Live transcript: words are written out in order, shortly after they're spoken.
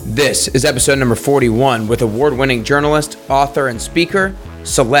This is episode number 41 with award-winning journalist, author, and speaker,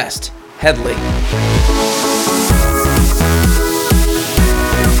 Celeste Headlee.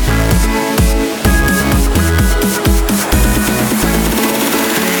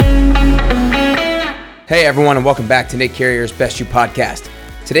 Hey everyone, and welcome back to Nick Carrier's Best You podcast.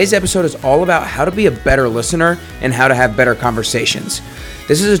 Today's episode is all about how to be a better listener and how to have better conversations.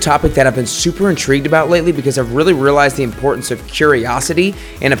 This is a topic that I've been super intrigued about lately because I've really realized the importance of curiosity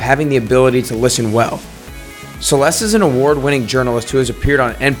and of having the ability to listen well. Celeste is an award-winning journalist who has appeared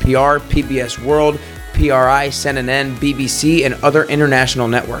on NPR, PBS World, PRI, CNN, BBC, and other international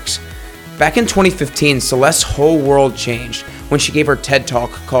networks. Back in 2015, Celeste's whole world changed when she gave her TED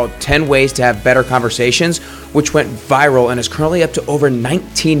Talk called 10 Ways to Have Better Conversations, which went viral and is currently up to over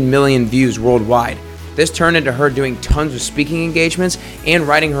 19 million views worldwide. This turned into her doing tons of speaking engagements and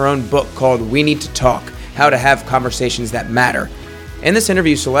writing her own book called We Need to Talk: How to Have Conversations That Matter. In this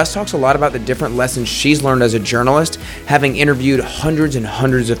interview, Celeste talks a lot about the different lessons she's learned as a journalist, having interviewed hundreds and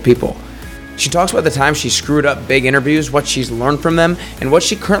hundreds of people. She talks about the time she screwed up big interviews, what she's learned from them, and what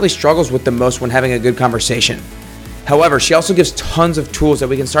she currently struggles with the most when having a good conversation. However, she also gives tons of tools that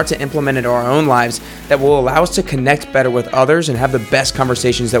we can start to implement into our own lives that will allow us to connect better with others and have the best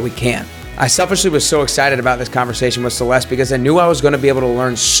conversations that we can. I selfishly was so excited about this conversation with Celeste because I knew I was going to be able to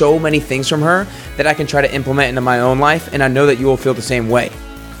learn so many things from her that I can try to implement into my own life, and I know that you will feel the same way.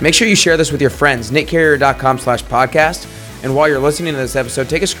 Make sure you share this with your friends, nickcarrier.com/podcast. And while you're listening to this episode,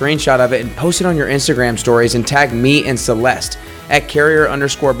 take a screenshot of it and post it on your Instagram stories and tag me and Celeste at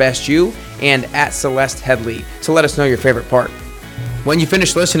Carrier_BestYou and at Celeste Headlee to let us know your favorite part. When you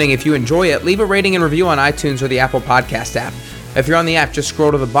finish listening, if you enjoy it, leave a rating and review on iTunes or the Apple Podcast app. If you're on the app, just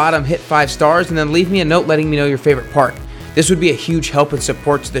scroll to the bottom, hit 5 stars, and then leave me a note letting me know your favorite part. This would be a huge help and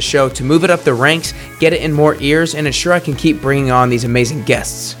support to the show to move it up the ranks, get it in more ears, and ensure I can keep bringing on these amazing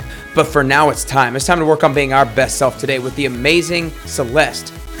guests. But for now, it's time. It's time to work on being our best self today with the amazing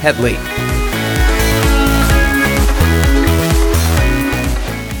Celeste Headlee.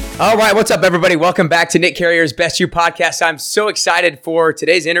 All right, what's up, everybody? Welcome back to Nick Carrier's Best You podcast. I'm so excited for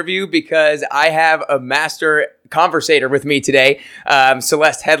today's interview because I have a master conversator with me today,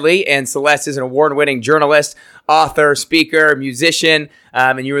 Celeste Headlee. And Celeste is an award-winning journalist, author, speaker, musician,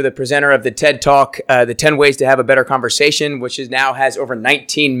 and you were the presenter of the TED Talk, the 10 Ways to Have a Better Conversation, which now has over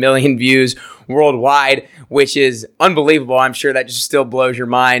 19 million views worldwide, which is unbelievable. I'm sure that just still blows your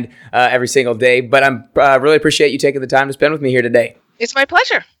mind every single day. But I'm really appreciate you taking the time to spend with me here today. It's my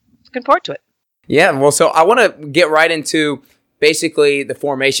pleasure. Looking forward to it. Yeah, well, so I want to get right into basically the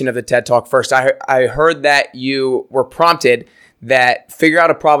formation of the TED Talk first. I heard that you were prompted that figure out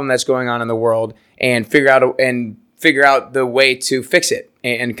a problem that's going on in the world and figure out the way to fix it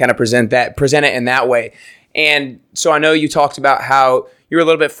and kind of present it in that way. And so I know you talked about how you were a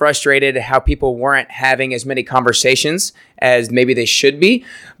little bit frustrated how people weren't having as many conversations as maybe they should be.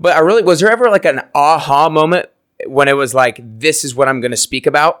 But was there ever like an aha moment when it was like, this is what I'm going to speak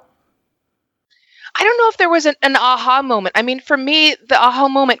about? I don't know if there was an aha moment. I mean, for me, the aha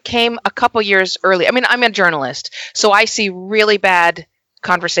moment came a couple years early. I mean, I'm a journalist, so I see really bad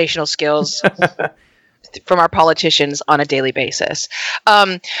conversational skills from our politicians on a daily basis.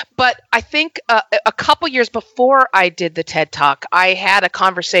 But I think a couple years before I did the TED Talk, I had a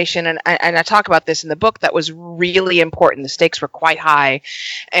conversation, and I talk about this in the book, that was really important. The stakes were quite high,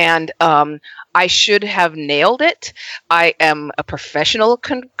 and I should have nailed it. I am a professional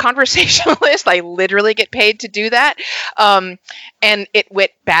conversationalist. I literally get paid to do that. And it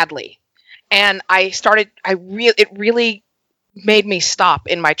went badly. And it really made me stop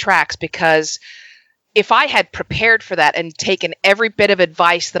in my tracks, because if I had prepared for that and taken every bit of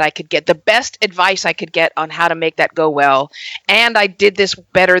advice that I could get, the best advice I could get on how to make that go well, and I did this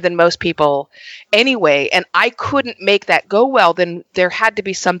better than most people anyway, and I couldn't make that go well, then there had to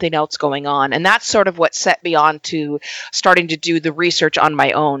be something else going on. And that's sort of what set me on to starting to do the research on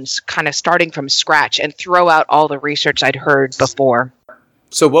my own, kind of starting from scratch and throw out all the research I'd heard before.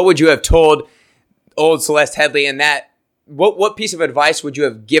 So what would you have told old Celeste Headlee in that? What piece of advice would you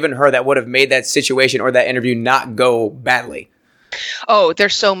have given her that would have made that situation or that interview not go badly? Oh,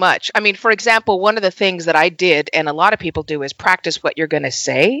 there's so much. I mean, for example, one of the things that I did, and a lot of people do, is practice what you're going to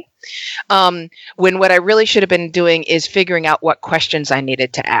say. When what I really should have been doing is figuring out what questions I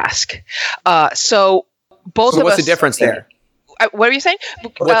needed to ask. So both of us. What's the difference there? What are you saying?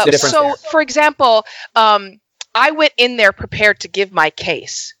 What's the difference there? For example, I went in there prepared to give my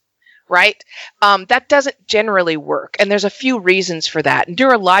case. Right? That doesn't generally work. And there's a few reasons for that.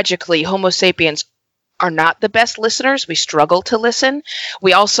 Neurologically, Homo sapiens are not the best listeners. We struggle to listen.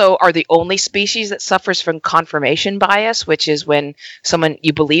 We also are the only species that suffers from confirmation bias, which is when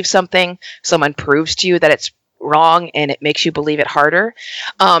you believe something, someone proves to you that it's wrong and it makes you believe it harder.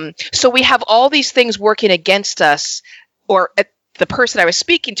 So we have all these things working against us, or the person I was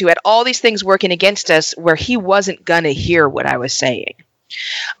speaking to had all these things working against us where he wasn't going to hear what I was saying.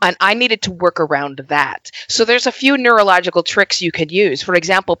 And I needed to work around that. So there's a few neurological tricks you could use. For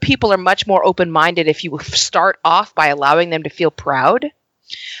example, people are much more open-minded if you start off by allowing them to feel proud.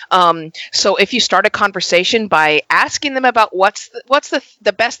 So if you start a conversation by asking them about what's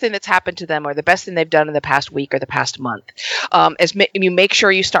the best thing that's happened to them, or the best thing they've done in the past week or the past month, you make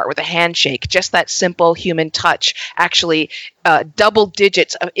sure you start with a handshake. Just that simple human touch actually double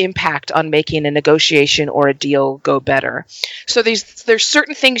digits of impact on making a negotiation or a deal go better. So there's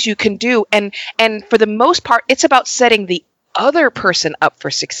certain things you can do, and for the most part, it's about setting the other person up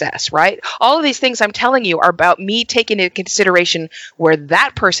for success, right? All of these things I'm telling you are about me taking into consideration where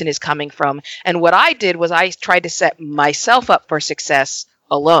that person is coming from. And what I did was I tried to set myself up for success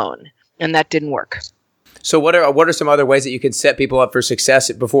alone, and that didn't work. So what are some other ways that you can set people up for success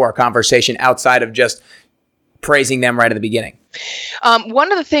before a conversation outside of just praising them right at the beginning?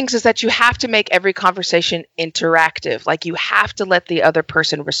 One of the things is that you have to make every conversation interactive. Like, you have to let the other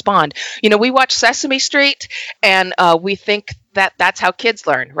person respond. We watch Sesame Street, and we think that that's how kids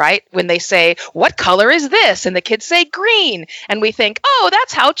learn, right? When they say, "What color is this?" and the kids say green. And we think, oh,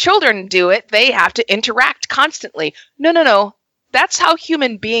 that's how children do it. They have to interact constantly. No. That's how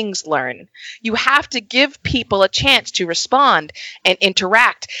human beings learn. You have to give people a chance to respond and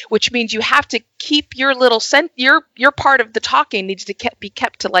interact, which means you have to keep your little your part of the talking needs to be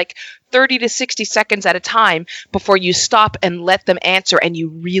kept to like 30 to 60 seconds at a time before you stop and let them answer and you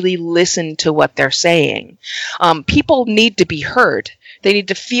really listen to what they're saying. People need to be heard. They need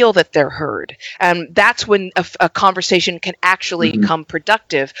to feel that they're heard. And that's when a conversation can actually become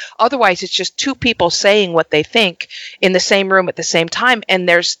productive. Otherwise, it's just two people saying what they think in the same room at the same time, and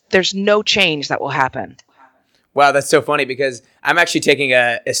there's no change that will happen. Wow, that's so funny, because I'm actually taking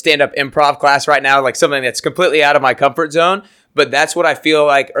a stand-up improv class right now, like something that's completely out of my comfort zone. But that's what I feel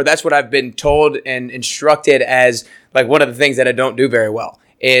like, or that's what I've been told and instructed as like one of the things that I don't do very well.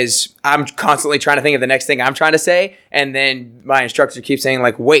 Is I'm constantly trying to think of the next thing I'm trying to say. And then my instructor keeps saying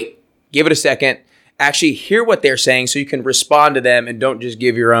like, wait, give it a second, actually hear what they're saying so you can respond to them and don't just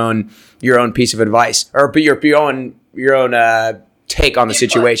give your own piece of advice or your own take on the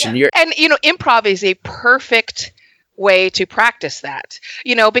situation. And improv is a perfect way to practice that,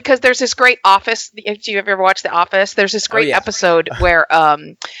 because there's this great Office. If you've ever watched The Office, there's this great episode where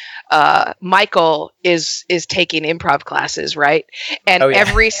Michael is taking improv classes, right? And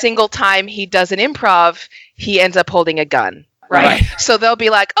every single time he does an improv, he ends up holding a gun. Right. So they'll be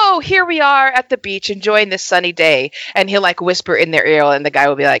like, "Oh, here we are at the beach enjoying this sunny day." And he'll like whisper in their ear, and the guy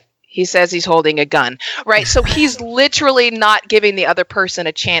will be like, "He says he's holding a gun." Right. So he's literally not giving the other person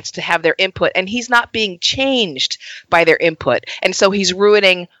a chance to have their input, and he's not being changed by their input. And so he's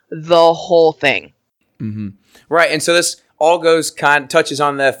ruining the whole thing. Mm-hmm. Right. And so this all touches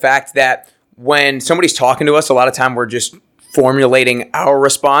on the fact that when somebody's talking to us, a lot of time we're just formulating our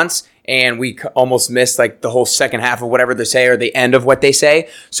response, and we almost miss like the whole second half of whatever they say or the end of what they say.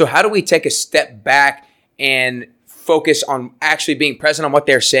 So how do we take a step back and focus on actually being present on what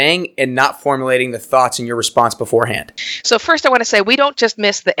they're saying and not formulating the thoughts in your response beforehand? So first I want to say we don't just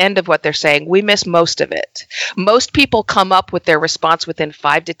miss the end of what they're saying, we miss most of it. Most people come up with their response within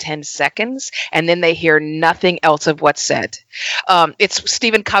 5 to 10 seconds, and then they hear nothing else of what's said. It's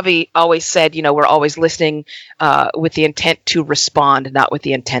Stephen Covey always said, we're always listening with the intent to respond, not with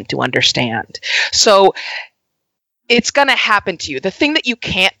the intent to understand. So it's going to happen to you. The thing that you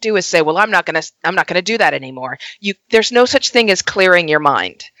can't do is say, well, I'm not going to do that anymore. There's no such thing as clearing your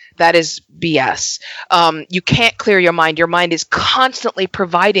mind. That is BS. You can't clear your mind. Your mind is constantly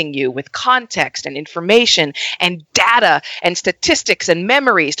providing you with context and information and data and statistics and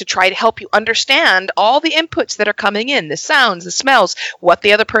memories to try to help you understand all the inputs that are coming in, the sounds, the smells, what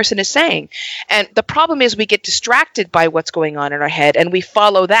the other person is saying. And the problem is we get distracted by what's going on in our head, and we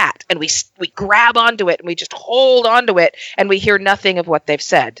follow that, and we grab onto it, and we just hold onto it, and we hear nothing of what they've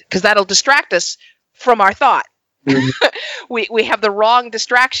said, because that'll distract us from our thought. We have the wrong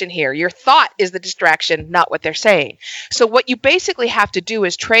distraction here. Your thought is the distraction, not what they're saying. So what you basically have to do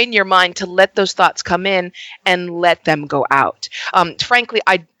is train your mind to let those thoughts come in and let them go out. Frankly,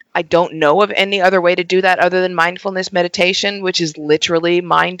 I don't know of any other way to do that other than mindfulness meditation, which is literally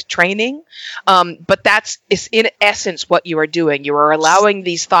mind training. But is in essence what you are doing. You are allowing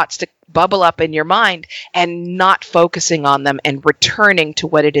these thoughts to bubble up in your mind and not focusing on them and returning to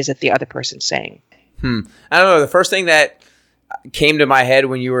what it is that the other person's saying. I don't know. The first thing that came to my head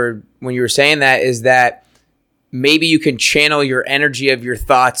when you were saying that is that maybe you can channel your energy of your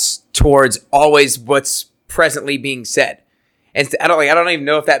thoughts towards always what's presently being said. And I don't even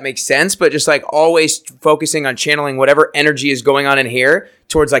know if that makes sense, but just like always focusing on channeling whatever energy is going on in here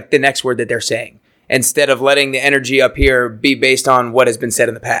towards like the next word that they're saying, instead of letting the energy up here be based on what has been said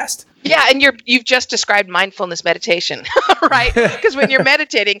in the past. Yeah, and you've just described mindfulness meditation, right? Because when you're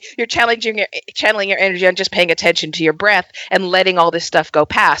meditating, you're channeling your energy on just paying attention to your breath and letting all this stuff go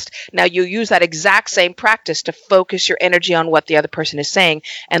past. Now you use that exact same practice to focus your energy on what the other person is saying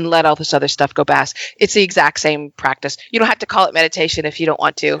and let all this other stuff go past. It's the exact same practice. You don't have to call it meditation if you don't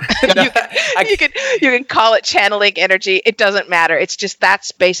want to. You can call it channeling energy. It doesn't matter. It's just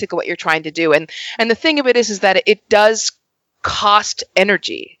that's basically what you're trying to do. And the thing of it is that it does cost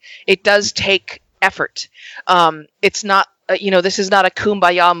energy. It does take effort. It's not, this is not a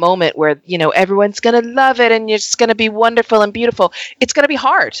kumbaya moment where, everyone's going to love it and it's going to be wonderful and beautiful. It's going to be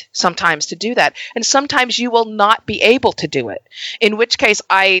hard sometimes to do that. And sometimes you will not be able to do it. In which case,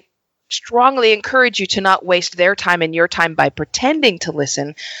 I strongly encourage you to not waste their time and your time by pretending to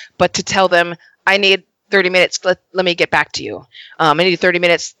listen, but to tell them, I need 30 minutes, let me get back to you. I need 30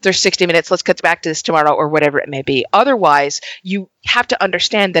 minutes, there's 60 minutes, let's get back to this tomorrow or whatever it may be. Otherwise, you have to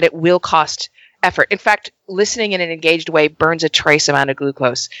understand that it will cost effort. In fact, listening in an engaged way burns a trace amount of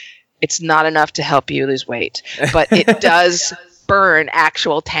glucose. It's not enough to help you lose weight, but it does burn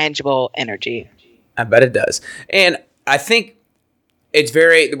actual tangible energy. I bet it does. And I think it's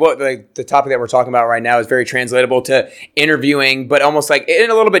the topic that we're talking about right now is very translatable to interviewing, but almost like in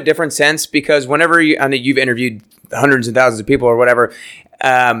a little bit different sense, because whenever you've interviewed hundreds and thousands of people or whatever,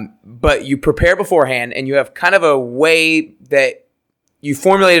 but you prepare beforehand and you have kind of a way that you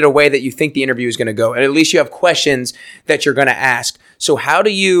formulated a way that you think the interview is going to go. And at least you have questions that you're going to ask. So how do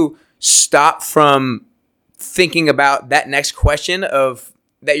you stop from thinking about that next question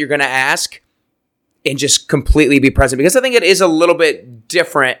that you're going to ask and just completely be present? Because I think it is a little bit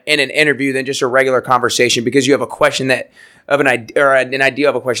different in an interview than just a regular conversation, because you have a question an idea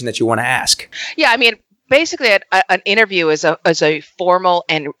of a question that you want to ask. Yeah, I mean, basically an interview is a formal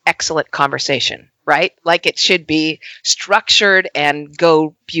and excellent conversation, right? Like it should be structured and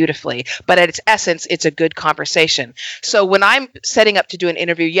go beautifully, but at its essence, it's a good conversation. So when I'm setting up to do an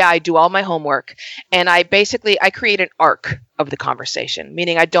interview, I do all my homework and I create an arc of the conversation,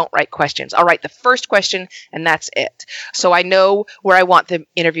 meaning I don't write questions. I'll write the first question and that's it. So I know where I want the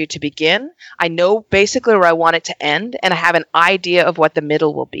interview to begin. I know basically where I want it to end, and I have an idea of what the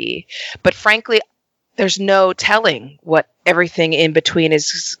middle will be. But frankly, there's no telling what everything in between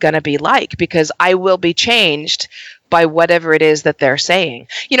is going to be like, because I will be changed by whatever it is that they're saying.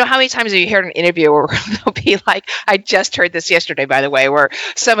 You know, how many times have you heard an interview where they'll be like, I just heard this yesterday, by the way, where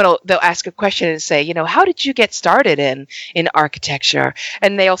someone they'll ask a question and say, how did you get started in architecture?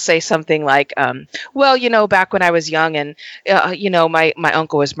 And they'll say something like, well, back when I was young and, my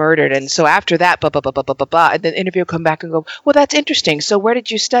uncle was murdered. And so after that, blah, blah, blah, blah, blah, blah, blah. And then the interviewer will come back and go, well, that's interesting. So where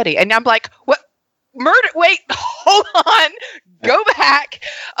did you study? And I'm like, what? Murder? Wait, hold on. Go back.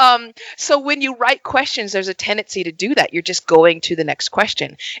 So when you write questions, there's a tendency to do that. You're just going to the next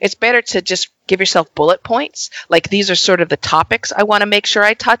question. It's better to just give yourself bullet points. Like, these are sort of the topics I want to make sure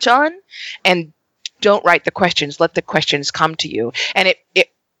I touch on, and don't write the questions. Let the questions come to you. And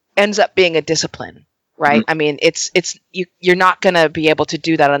it ends up being a discipline, right? Mm-hmm. I mean, you're not going to be able to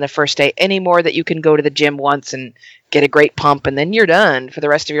do that on the first day any more that you can go to the gym once and get a great pump and then you're done for the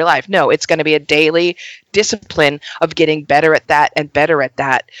rest of your life. No, it's going to be a daily discipline of getting better at that and better at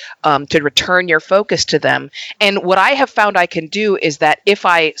that, to return your focus to them. And what I have found I can do is that if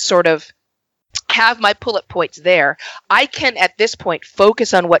I sort of have my bullet points there, I can at this point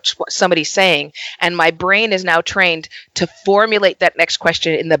focus on what somebody's saying, and my brain is now trained to formulate that next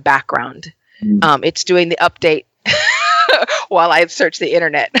question in the background. It's doing the update while I search the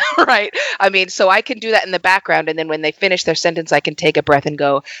internet, right? I mean, so I can do that in the background, and then when they finish their sentence, I can take a breath and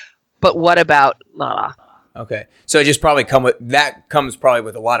go, but what about la? Okay. So it just probably comes probably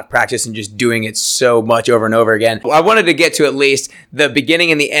with a lot of practice and just doing it so much over and over again. Well, I wanted to get to at least the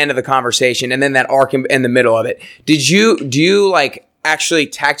beginning and the end of the conversation, and then that arc in the middle of it. Do you like actually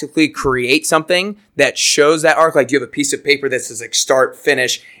tactically create something that shows that arc? Like, do you have a piece of paper that says like start,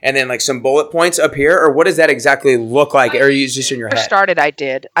 finish, and then like some bullet points up here, or what does that exactly look like? Or are you just in your head? Started, I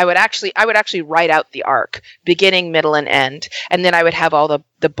did. I would actually write out the arc, beginning, middle, and end, and then I would have all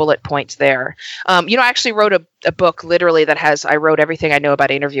the bullet points there. I actually wrote a book literally I wrote everything I know about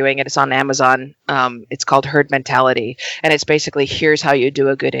interviewing, and it's on Amazon. It's called Herd Mentality, and it's basically here's how you do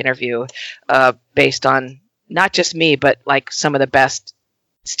a good interview, based on not just me, but like some of the best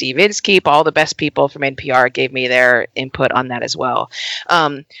Steve Inskeep, all the best people from NPR gave me their input on that as well.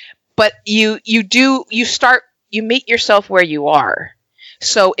 But you meet yourself where you are.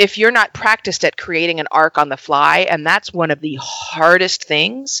 So if you're not practiced at creating an arc on the fly, and that's one of the hardest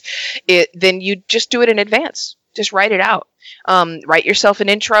things, then you just do it in advance. Just write it out. Write yourself an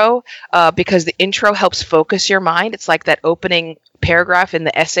intro because the intro helps focus your mind. It's like that opening paragraph in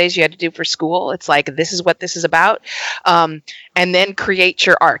the essays you had to do for school. It's like, this is what this is about. And then create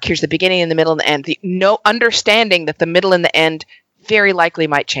your arc. Here's the beginning and the middle and the end. Understanding that the middle and the end very likely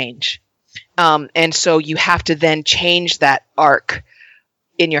might change. And so you have to then change that arc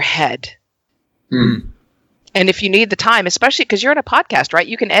in your head. Mm. And if you need the time, especially because you're in a podcast, right?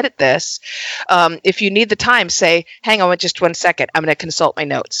 You can edit this. If you need the time, say, hang on just 1 second. I'm going to consult my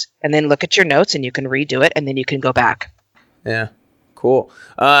notes, and then look at your notes, and you can redo it, and then you can go back. Yeah, cool.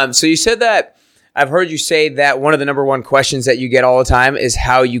 So you said that, I've heard you say that one of the number one questions that you get all the time is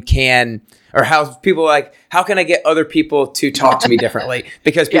how you can, or how people how can I get other people to talk to me differently?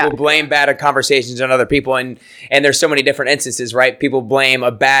 Because people blame bad conversations on other people. And there's so many different instances, right? People blame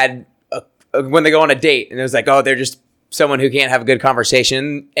a bad, when they go on a date and it's like, oh, they're just someone who can't have a good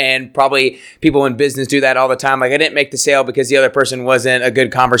conversation. And probably people in business do that all the time. Like, I didn't make the sale because the other person wasn't a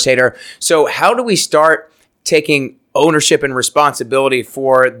good conversator. So how do we start taking ownership and responsibility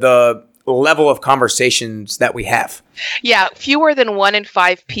for the level of conversations that we have? Yeah, fewer than 1 in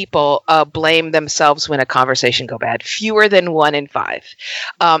 5 people blame themselves when a conversation go bad. Fewer than 1 in 5.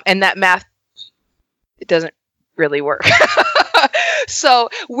 And that math, it doesn't really work. So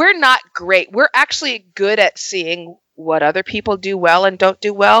we're not great. We're actually good at seeing what other people do well and don't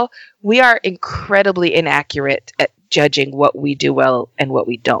do well. We are incredibly inaccurate at judging what we do well and what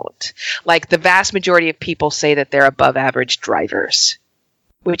we don't. Like, the vast majority of people say that they're above average drivers.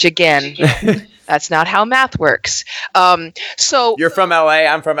 Which, again, that's not how math works. So you're from LA.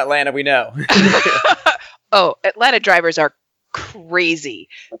 I'm from Atlanta. We know. Oh, Atlanta drivers are crazy.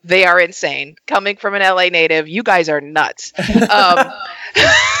 They are insane. Coming from an LA native, you guys are nuts. We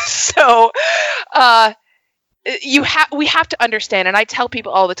have to understand, and I tell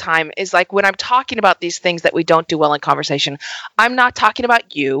people all the time, is like, when I'm talking about these things that we don't do well in conversation, I'm not talking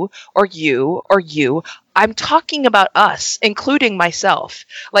about you or you or you. I'm talking about us, including myself.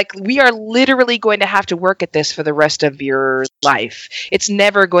 Like, we are literally going to have to work at this for the rest of your life. It's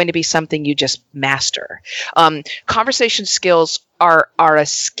never going to be something you just master. Conversation skills are a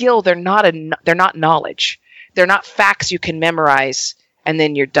skill. They're not knowledge. They're not facts you can memorize and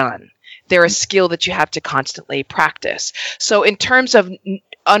then you're done. They're a skill that you have to constantly practice. So in terms of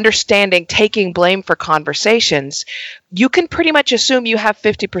understanding, taking blame for conversations, you can pretty much assume you have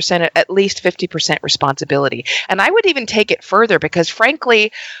at least 50% responsibility. And I would even take it further because,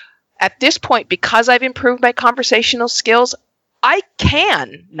 frankly, at this point, because I've improved my conversational skills, I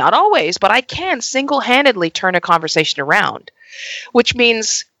can, not always, but I can single-handedly turn a conversation around, which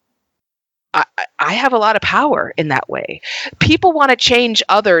means I have a lot of power in that way. People want to change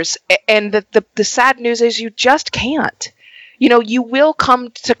others, and the sad news is you just can't. You will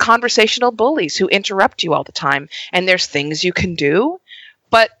come to conversational bullies who interrupt you all the time, and there's things you can do,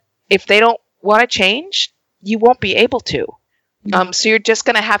 but if they don't want to change, you won't be able to. So you're just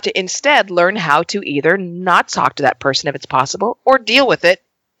going to have to instead learn how to either not talk to that person if it's possible, or deal with it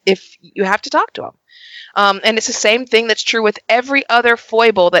if you have to talk to them. And it's the same thing that's true with every other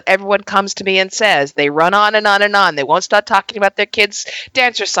foible that everyone comes to me and says. They run on and on and on. They won't stop talking about their kid's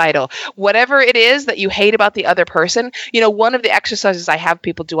dance recital. Whatever it is that you hate about the other person, one of the exercises I have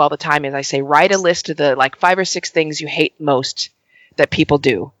people do all the time is I say, write a list of the 5 or 6 things you hate most that people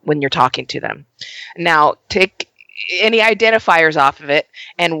do when you're talking to them. Now, take any identifiers off of it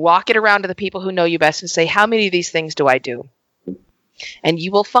and walk it around to the people who know you best and say, how many of these things do I do? And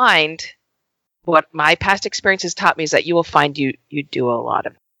you will find, what my past experiences taught me is that you will find you do a lot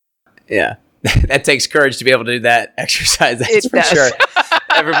of it. Yeah. That takes courage to be able to do that exercise. That's for sure.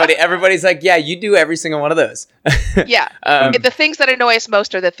 Everybody's like, yeah, you do every single one of those. Yeah. The things that annoy us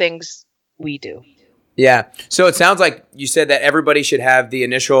most are the things we do. Yeah. So it sounds like you said that everybody should have the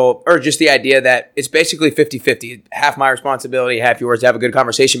initial, or just the idea that it's basically 50-50, half my responsibility, half yours to have a good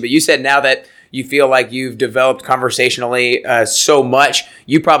conversation. But you said now that you feel like you've developed conversationally so much,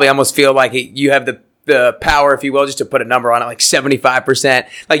 you probably almost feel like you have the power, if you will, just to put a number on it, like 75%.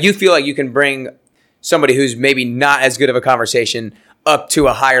 Like, you feel like you can bring somebody who's maybe not as good of a conversation up to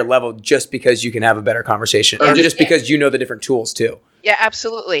a higher level just because you can have a better conversation, or just because you know the different tools too. Yeah,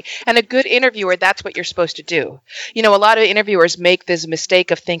 absolutely. And a good interviewer, that's what you're supposed to do. A lot of interviewers make this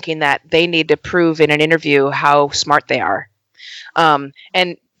mistake of thinking that they need to prove in an interview how smart they are.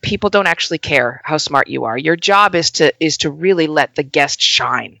 And people don't actually care how smart you are. Your job is to really let the guest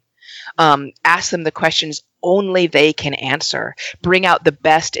shine. Ask them the questions only they can answer. Bring out the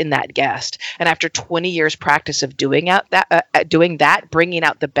best in that guest. And after 20 years practice of doing that, bringing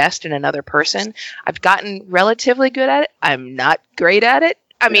out the best in another person, I've gotten relatively good at it. I'm not great at it.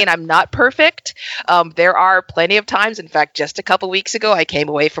 I mean, I'm not perfect. There are plenty of times. In fact, just a couple weeks ago, I came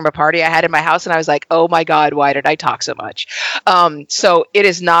away from a party I had in my house and I was like, oh my God, why did I talk so much? So it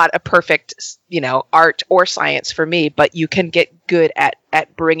is not a perfect, art or science for me, but you can get good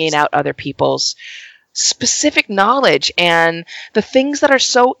at bringing out other people's specific knowledge and the things that are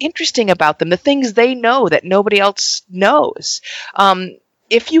so interesting about them, the things they know that nobody else knows.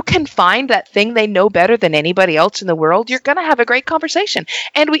 If you can find that thing they know better than anybody else in the world, you're going to have a great conversation.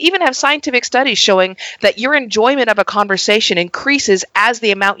 And we even have scientific studies showing that your enjoyment of a conversation increases as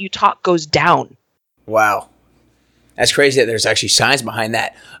the amount you talk goes down. Wow. That's crazy that there's actually science behind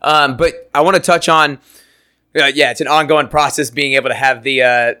that. But I want to touch on, it's an ongoing process being able to have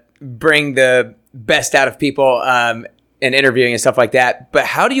bring the best out of people and interviewing and stuff like that. But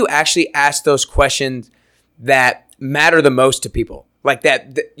how do you actually ask those questions that matter the most to people? Like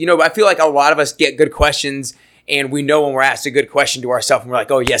that, I feel like a lot of us get good questions and we know when we're asked a good question to ourselves and we're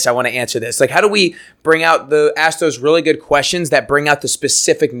like, oh yes, I want to answer this. Like, how do we ask those really good questions that bring out the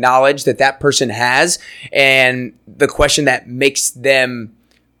specific knowledge that person has and the question that makes them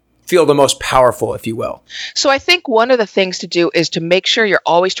feel the most powerful, if you will? So I think one of the things to do is to make sure you're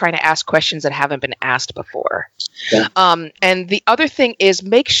always trying to ask questions that haven't been asked before. Yeah. And the other thing is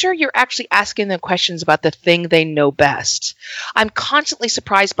make sure you're actually asking them questions about the thing they know best. I'm constantly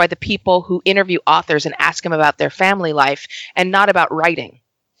surprised by the people who interview authors and ask them about their family life and not about writing.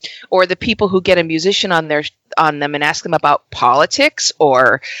 Or the people who get a musician on them and ask them about politics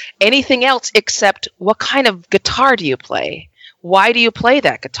or anything else except what kind of guitar do you play? Why do you play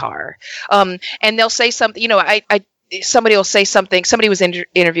that guitar? And they'll say something, somebody will say something. Somebody was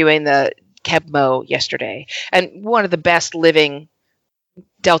interviewing the Keb Mo yesterday, and one of the best living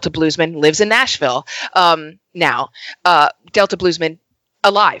Delta bluesmen lives in Nashville now. Delta bluesman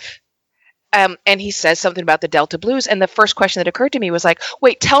alive. And he says something about the Delta blues. And the first question that occurred to me was like,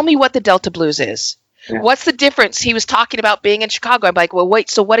 wait, tell me what the Delta blues is. Yeah. What's the difference? He was talking about being in Chicago. I'm like, well, wait,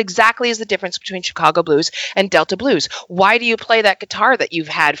 so what exactly is the difference between Chicago blues and Delta blues? Why do you play that guitar that you've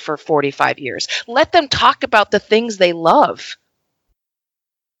had for 45 years? Let them talk about the things they love.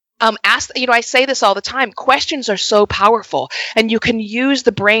 I say this all the time. Questions are so powerful, and you can use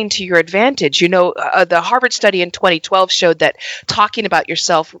the brain to your advantage. The Harvard study in 2012 showed that talking about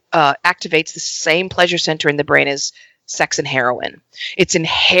yourself activates the same pleasure center in the brain as sex and heroin. It's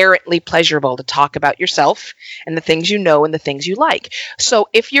inherently pleasurable to talk about yourself and the things you know and the things you like. So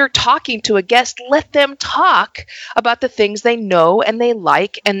if you're talking to a guest, let them talk about the things they know and they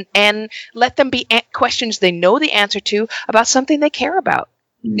like, and let them be questions they know the answer to about something they care about.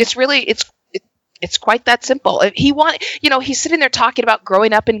 It's really, it's quite that simple. He's sitting there talking about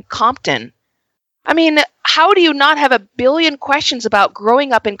growing up in Compton. I mean, how do you not have a billion questions about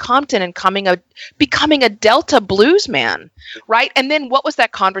growing up in Compton and becoming a Delta blues man, right? And then what was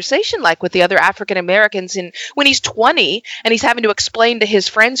that conversation like with the other African Americans when he's 20 and he's having to explain to his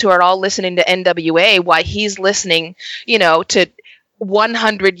friends who are all listening to NWA why he's listening, to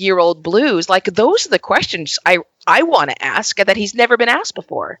 100-year-old blues? Like, those are the questions I want to ask that he's never been asked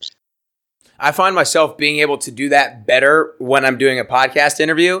before. I find myself being able to do that better when I'm doing a podcast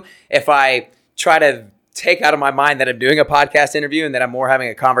interview. If I try to take out of my mind that I'm doing a podcast interview and that I'm more having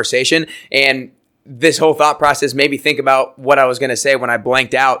a conversation, and this whole thought process made me think about what I was going to say when I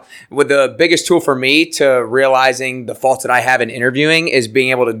blanked out. With the biggest tool for me to realizing the faults that I have in interviewing is being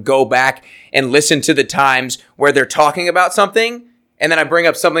able to go back and listen to the times where they're talking about something, and then I bring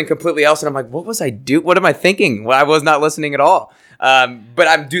up something completely else, and I'm like, what am I thinking? Well, I was not listening at all. But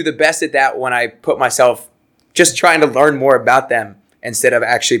I do the best at that when I put myself just trying to learn more about them instead of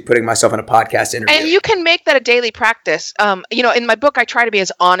actually putting myself in a podcast interview. And you can make that a daily practice. In my book, I try to be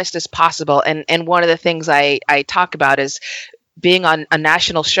as honest as possible. And one of the things I talk about is being on a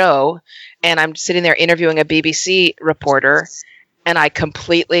national show, and I'm sitting there interviewing a BBC reporter, and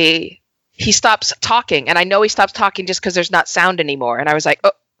he stops talking. And I know he stops talking just because there's not sound anymore. And I was like,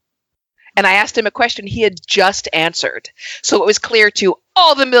 oh. And I asked him a question he had just answered. So it was clear to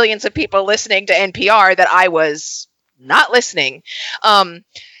all the millions of people listening to NPR that I was not listening.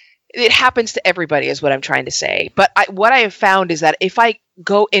 It happens to everybody is what I'm trying to say. But what I have found is that if I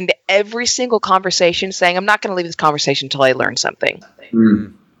go into every single conversation saying, I'm not going to leave this conversation until I learn something.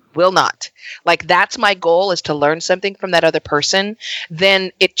 Will not. Like, that's my goal, is to learn something from that other person.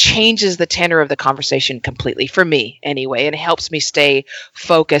 Then it changes the tenor of the conversation completely, for me anyway, and it helps me stay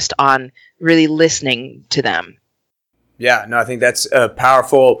focused on really listening to them. Yeah, no, I think that's a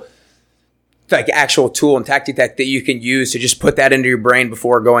powerful, like, actual tool and tactic that you can use to just put that into your brain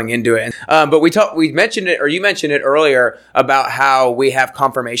before going into it. But we mentioned it, or you mentioned it earlier, about how we have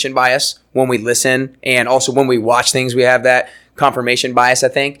confirmation bias when we listen, and also when we watch things, we have that confirmation bias, I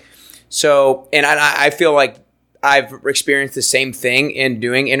think. So, and I feel like I've experienced the same thing in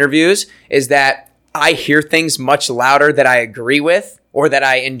doing interviews, is that I hear things much louder that I agree with or that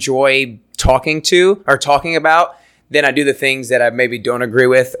I enjoy talking to or talking about than I do the things that I maybe don't agree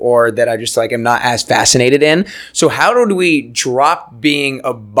with or that I just like am not as fascinated in. So how do we drop being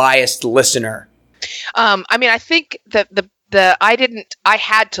a biased listener? I mean, I think that I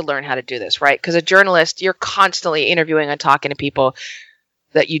had to learn how to do this, right? Because a journalist, you're constantly interviewing and talking to people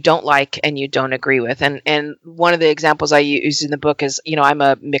that you don't like and you don't agree with. And one of the examples I use in the book is, I'm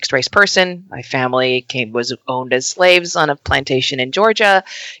a mixed race person. My family was owned as slaves on a plantation in Georgia,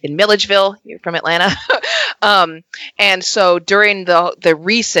 in Milledgeville. You're from Atlanta. And so during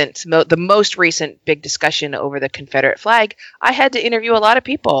the most recent big discussion over the Confederate flag, I had to interview a lot of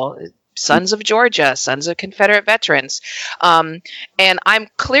people. Sons of Georgia, sons of Confederate veterans. And I'm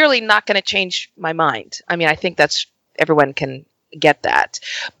clearly not going to change my mind. I mean, I think everyone can get that.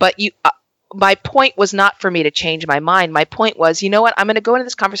 But my point was not for me to change my mind. My point was, you know what? I'm going to go into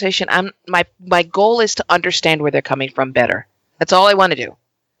this conversation. My goal is to understand where they're coming from better. That's all I want to do.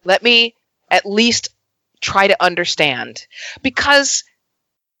 Let me at least try to understand. Because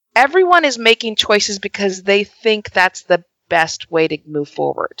everyone is making choices because they think that's the best way to move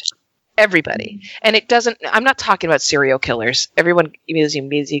forward. Everybody. And I'm not talking about serial killers. Everyone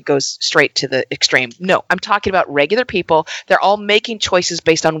immediately goes straight to the extreme. No, I'm talking about regular people. They're all making choices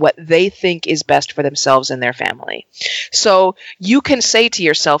based on what they think is best for themselves and their family. So you can say to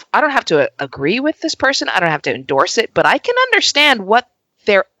yourself, I don't have to agree with this person. I don't have to endorse it, but I can understand what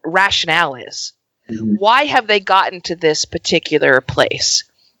their rationale is. Mm-hmm. Why have they gotten to this particular place?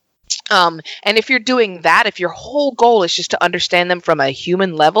 And if you're doing that, if your whole goal is just to understand them from a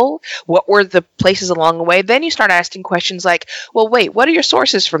human level, what were the places along the way, then you start asking questions like, well, wait, what are your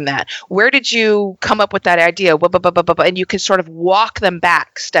sources from that? Where did you come up with that idea? And you can sort of walk them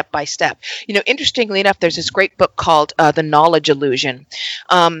back step by step. Interestingly enough, there's this great book called The Knowledge Illusion.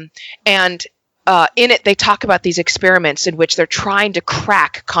 In it, they talk about these experiments in which they're trying to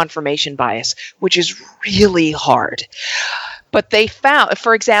crack confirmation bias, which is really hard. But they found,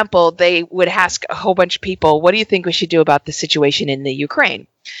 for example, they would ask a whole bunch of people, what do you think we should do about the situation in the Ukraine?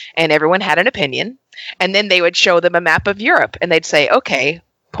 And everyone had an opinion. And then they would show them a map of Europe and they'd say, okay,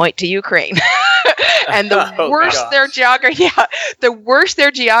 point to Ukraine. And the worse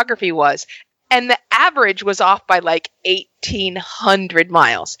their geography was. And the average was off by like 1,800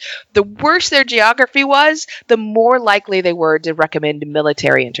 miles. The worse their geography was, the more likely they were to recommend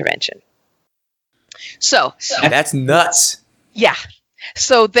military intervention. So that's nuts. Yeah.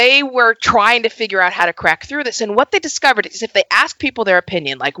 So they were trying to figure out how to crack through this. And what they discovered is if they ask people their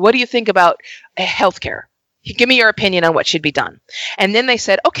opinion, like, what do you think about healthcare? Give me your opinion on what should be done. And then they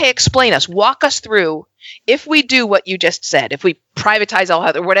said, okay, explain us, walk us through, if we do what you just said, if we privatize all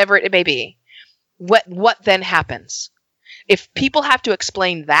health or whatever it may be, what then happens? If people have to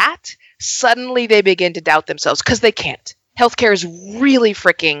explain that, suddenly they begin to doubt themselves because they can't. Healthcare is really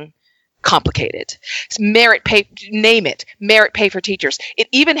freaking complicated. It's merit pay, name it, merit pay for teachers. It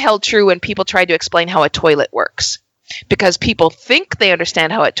even held true when people tried to explain how a toilet works. Because people think they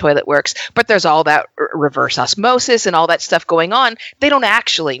understand how a toilet works, but there's all that reverse osmosis and all that stuff going on. They don't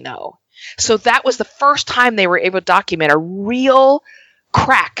actually know. So that was the first time they were able to document a real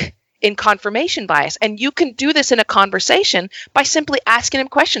crack in confirmation bias. And you can do this in a conversation by simply asking them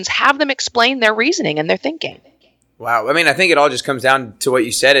questions, have them explain their reasoning and their thinking. Wow. I mean, I think it all just comes down to what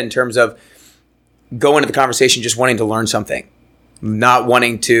you said in terms of going into the conversation just wanting to learn something, not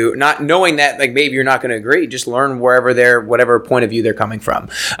knowing that like maybe you're not going to agree, just learn whatever point of view they're coming from.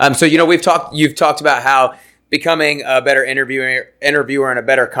 So, you've talked about how becoming a better interviewer and a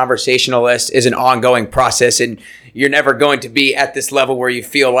better conversationalist is an ongoing process, and you're never going to be at this level where you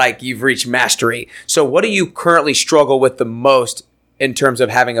feel like you've reached mastery. So what do you currently struggle with the most in terms of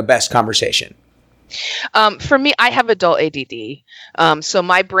having a best conversation? For me, I have adult ADD. So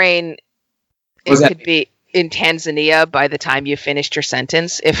my brain could be in Tanzania by the time you finished your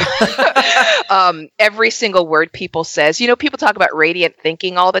sentence. If every single word people says, people talk about radiant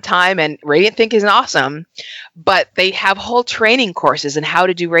thinking all the time, and radiant thinking is awesome, but they have whole training courses in how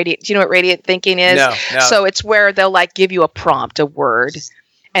to do radiant. Do you know what radiant thinking is? No. So it's where they'll like give you a prompt, a word,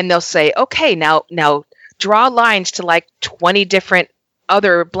 and they'll say, okay, now draw lines to like 20 different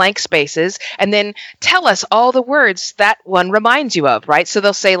other blank spaces, and then tell us all the words that one reminds you of, right? So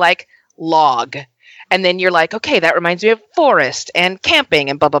they'll say like log. And then you're like, okay, that reminds me of forest and camping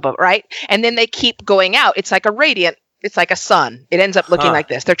and blah, blah, blah, right? And then they keep going out. It's like a radiant. It's like a sun. It ends up looking like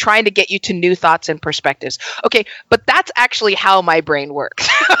this. They're trying to get you to new thoughts and perspectives. Okay, but that's actually how my brain works.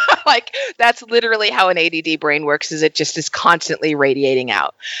 Like, that's literally how an ADD brain works, is it just is constantly radiating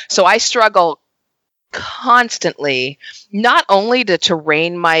out. So I struggle constantly, not only to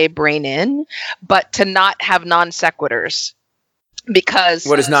rein my brain in, but to not have non sequiturs. Because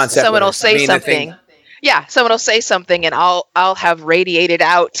what is non sequitur? Someone will say something. Yeah, someone will say something and I'll have radiated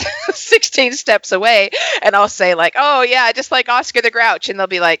out 16 steps away, and I'll say like, oh yeah, just like Oscar the Grouch, and they'll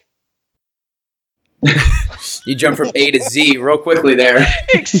be like, you jump from A to Z real quickly there.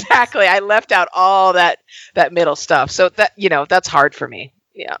 Exactly. I left out all that middle stuff. So that, that's hard for me.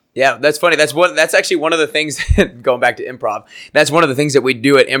 Yeah. Yeah, that's funny. That's actually one of the things, going back to improv, that's one of the things that we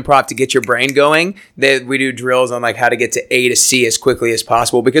do at improv to get your brain going. That we do drills on like how to get to A to C as quickly as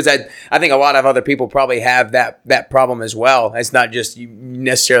possible, because I think a lot of other people probably have that problem as well. It's not just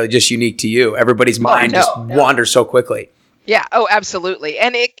necessarily just unique to you. Everybody's mind just wanders so quickly. Yeah. Oh, absolutely.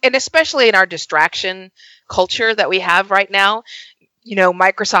 And especially in our distraction culture that we have right now,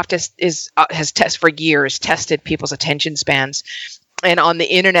 Microsoft has for years tested people's attention spans. And on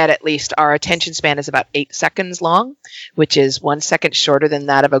the internet, at least, our attention span is about 8 seconds long, which is 1 second shorter than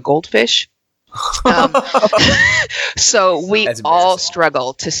that of a goldfish. So we all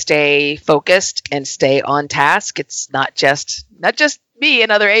struggle to stay focused and stay on task. It's not just me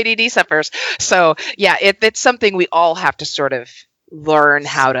and other ADD sufferers. So yeah, it's something we all have to sort of learn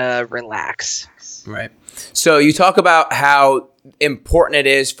how to relax. Right. So you talk about how important it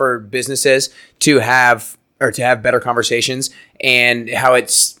is for businesses to have better conversations, and how I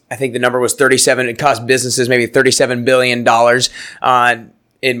think the number was 37, it cost businesses maybe $37 billion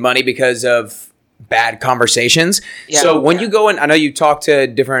in money because of bad conversations. Yeah. So when you go in, I know you talk to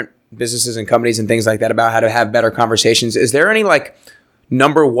different businesses and companies and things like that about how to have better conversations. Is there any like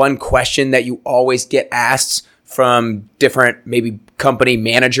number one question that you always get asked from different maybe company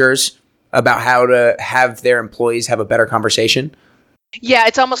managers about how to have their employees have a better conversation? Yeah,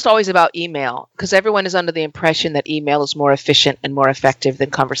 it's almost always about email, because everyone is under the impression that email is more efficient and more effective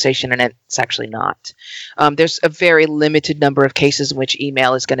than conversation, and it's actually not. There's a very limited number of cases in which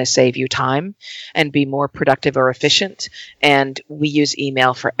email is going to save you time and be more productive or efficient, and we use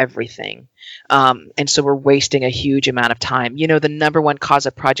email for everything. And so we're wasting a huge amount of time. The number one cause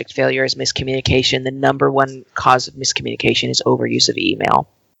of project failure is miscommunication. The number one cause of miscommunication is overuse of email.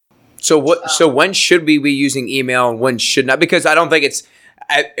 So when should we be using email and when should not? Because I don't think it's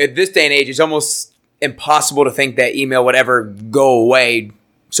at this day and age, it's almost impossible to think that email would ever go away.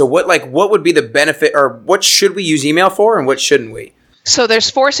 So what would be the benefit, or what should we use email for and what shouldn't we? So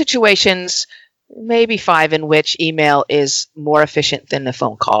there's 4 situations, maybe 5, in which email is more efficient than the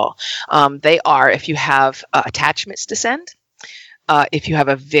phone call. They are if you have attachments to send, if you have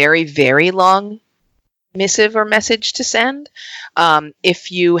a very, very long missive or message to send,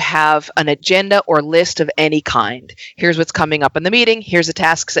 if you have an agenda or list of any kind. Here's what's coming up in the meeting. Here's the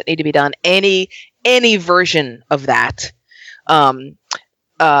tasks that need to be done. Any version of that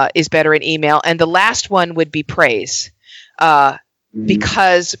is better in email. And the last one would be praise,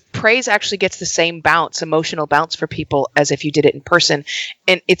 because praise actually gets the same emotional bounce for people as if you did it in person.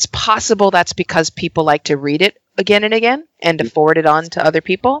 And it's possible that's because people like to read it again and again and to forward it on to other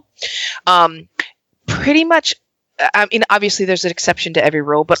people. Pretty much, I mean, obviously there's an exception to every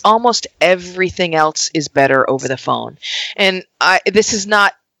rule, but almost everything else is better over the phone. And this is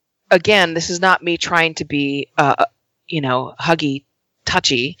not me trying to be, huggy,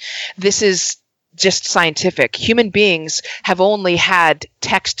 touchy. This is just scientific. Human beings have only had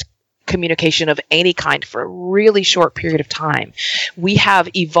text communication of any kind for a really short period of time. We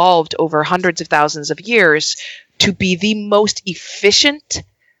have evolved over hundreds of thousands of years to be the most efficient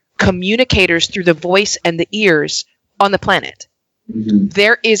communicators through the voice and the ears on the planet. Mm-hmm.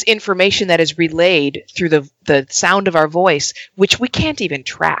 There is information that is relayed through the sound of our voice, which we can't even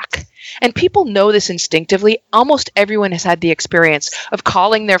track. And people know this instinctively. Almost everyone has had the experience of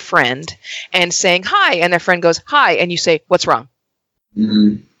calling their friend and saying, hi, and their friend goes, hi, and you say, what's wrong?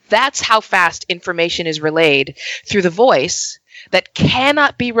 Mm-hmm. That's how fast information is relayed through the voice that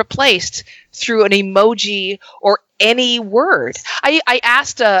cannot be replaced through an emoji or any word. I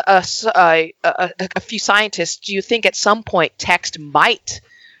asked a few scientists, do you think at some point text might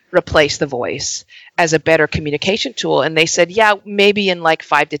replace the voice as a better communication tool? And they said, yeah, maybe in like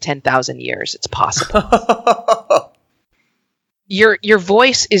 5,000 to 10,000 years, it's possible. your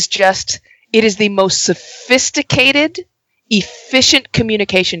voice is it is the most sophisticated, efficient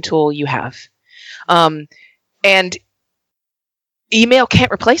communication tool you have. And email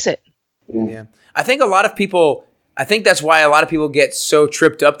can't replace it. Yeah. I think that's why a lot of people get so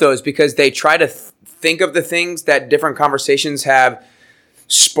tripped up, though, is because they try to think of the things that different conversations have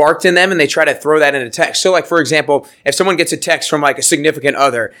sparked in them, and they try to throw that into text. So, like, for example, if someone gets a text from like a significant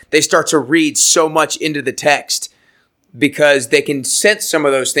other, they start to read so much into the text because they can sense some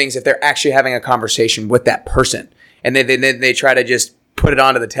of those things if they're actually having a conversation with that person. And then they try to just put it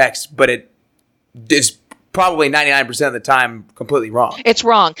onto the text, but it is probably 99% of the time completely wrong. It's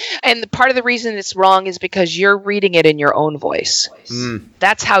wrong. And part of the reason it's wrong is because you're reading it in your own voice.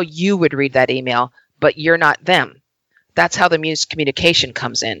 That's how you would read that email, but you're not them. That's how the miscommunication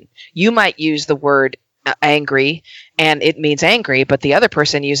comes in. You might use the word angry and it means angry, but the other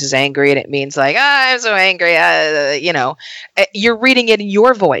person uses angry and it means like, I'm so angry. You're reading it in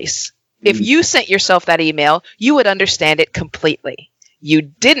your voice. If you sent yourself that email, you would understand it completely. You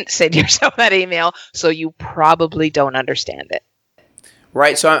didn't send yourself that email, so you probably don't understand it.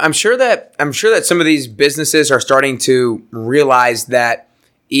 Right. So I'm sure that some of these businesses are starting to realize that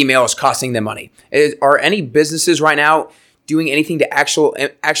email is costing them money. Are any businesses right now doing anything to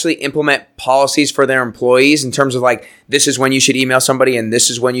actually implement policies for their employees in terms of like, this is when you should email somebody and this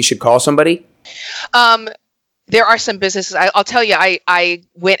is when you should call somebody? There are some businesses. I'll tell you, I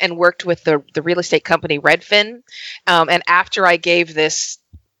went and worked with the real estate company Redfin. And after I gave this,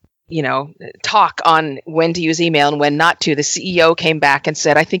 talk on when to use email and when not to, the CEO came back and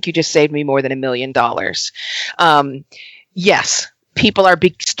said, I think you just saved me more than $1 million. Yes, people are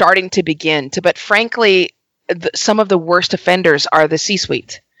starting to begin to, but frankly, some of the worst offenders are the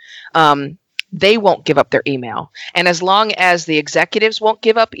C-suite. They won't give up their email. And as long as the executives won't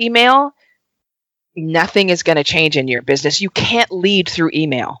give up email, nothing is going to change in your business. You can't lead through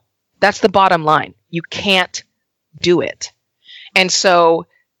email. That's the bottom line. You can't do it. And so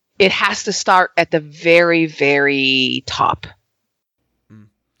it has to start at the very, very top.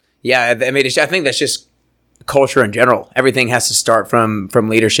 Yeah, I mean, I think that's just culture in general. Everything has to start from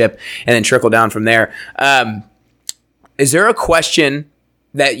leadership and then trickle down from there. Is there a question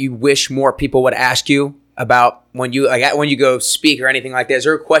that you wish more people would ask you about when you go speak or anything like that? Is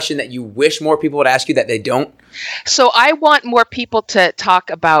there a question that you wish more people would ask you that they don't? So I want more people to talk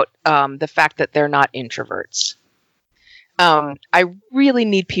about the fact that they're not introverts. I really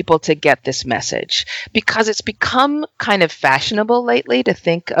need people to get this message because it's become kind of fashionable lately to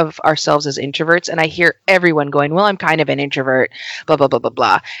think of ourselves as introverts. And I hear everyone going, well, I'm kind of an introvert, blah, blah, blah, blah,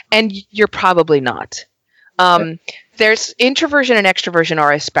 blah. And you're probably not. There's introversion and extroversion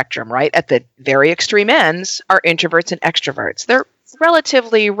are a spectrum, right? At the very extreme ends are introverts and extroverts. They're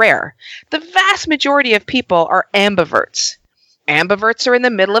relatively rare. The vast majority of people are ambiverts. Ambiverts are in the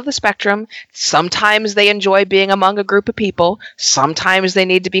middle of the spectrum. Sometimes they enjoy being among a group of people. Sometimes they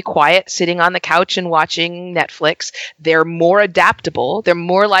need to be quiet, sitting on the couch and watching Netflix. They're more adaptable. They're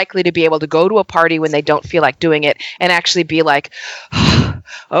more likely to be able to go to a party when they don't feel like doing it and actually be like,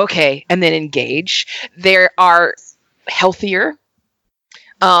 okay, and then engage. They are healthier.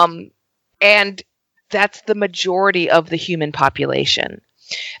 And that's the majority of the human population.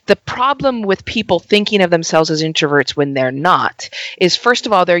 The problem with people thinking of themselves as introverts when they're not is, first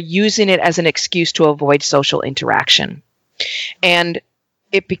of all, they're using it as an excuse to avoid social interaction. And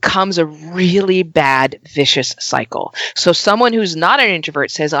it becomes a really bad, vicious cycle. So someone who's not an introvert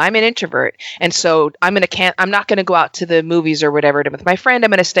says, I'm an introvert, and so I'm not going to go out to the movies or whatever with my friend.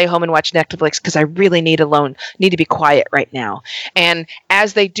 I'm going to stay home and watch Netflix because I really need to be quiet right now. And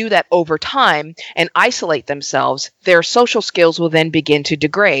as they do that over time and isolate themselves, their social skills will then begin to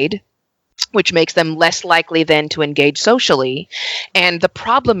degrade, which makes them less likely then to engage socially. And the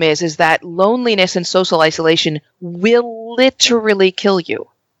problem is that loneliness and social isolation will literally kill you.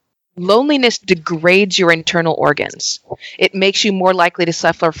 Loneliness degrades your internal organs. It makes you more likely to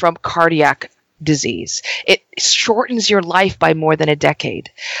suffer from cardiac disease. It shortens your life by more than a decade.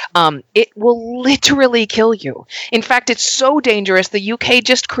 It will literally kill you. In fact, it's so dangerous, the UK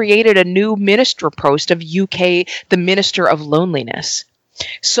just created a new minister post of UK, the Minister of Loneliness.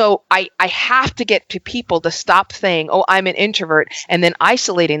 So I have to get to people to stop saying, oh, I'm an introvert, and then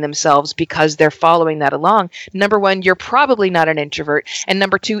isolating themselves because they're following that along. Number one, you're probably not an introvert. And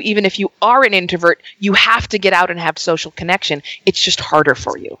number two, even if you are an introvert, you have to get out and have social connection. It's just harder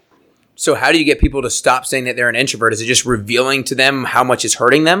for you. So how do you get people to stop saying that they're an introvert? Is it just revealing to them how much it's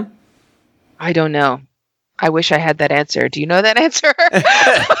hurting them? I don't know. I wish I had that answer. Do you know that answer?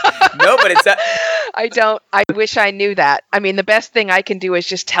 No, but it's not. I don't. I wish I knew that. I mean, the best thing I can do is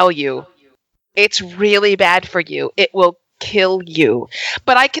just tell you it's really bad for you. It will kill you.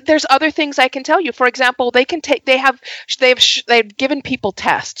 But there's other things I can tell you. For example, they've given people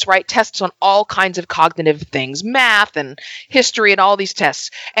tests, right? Tests on all kinds of cognitive things, math and history and all these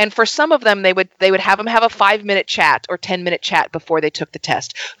tests. And for some of them, they would have them have a 5-minute chat or 10-minute chat before they took the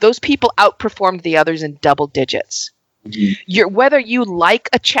test. Those people outperformed the others in double digits. Whether you like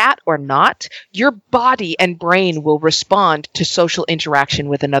a chat or not, your body and brain will respond to social interaction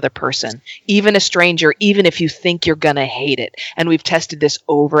with another person, even a stranger, even if you think you're going to hate it. And we've tested this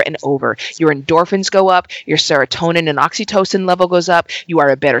over and over. Your endorphins go up, your serotonin and oxytocin level goes up, you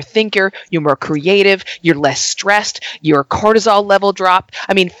are a better thinker, you're more creative, you're less stressed, your cortisol level drop.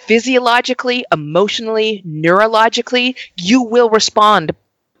 I mean, physiologically, emotionally, neurologically, you will respond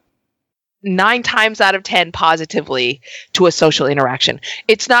 9 times out of 10 positively to a social interaction.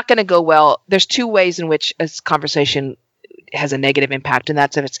 It's not going to go well. There's 2 ways in which a conversation has a negative impact, and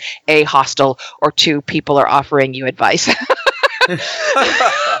that's if it's A, hostile, or 2, people are offering you advice.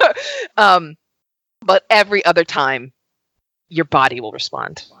 But every other time, your body will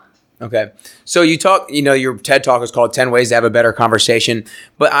respond. Okay. So you talk, your TED Talk is called 10 Ways to Have a Better Conversation,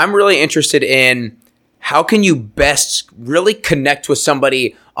 but I'm really interested in how can you best really connect with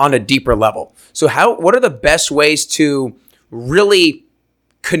somebody on a deeper level? So what are the best ways to really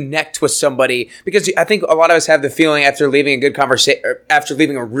connect with somebody? Because I think a lot of us have the feeling after leaving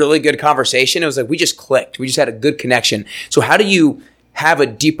a really good conversation, it was like we just clicked. We just had a good connection. So how do you have a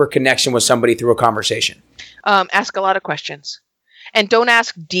deeper connection with somebody through a conversation? Ask a lot of questions. And don't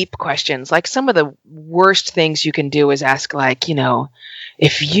ask deep questions. Like some of the worst things you can do is ask like,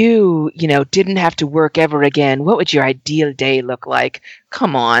 if you, didn't have to work ever again, what would your ideal day look like?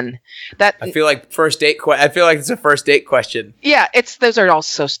 Come on. I feel like I feel like it's a first date question. Yeah, those are all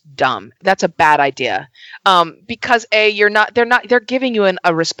so dumb. That's a bad idea. Because they're giving you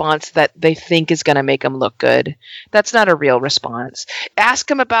a response that they think is going to make them look good. That's not a real response. Ask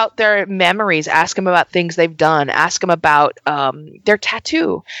them about their memories. Ask them about things they've done. Ask them about their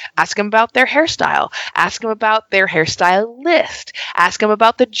tattoo. Ask them about their hairstyle. Ask them about their hairstyle list. Ask them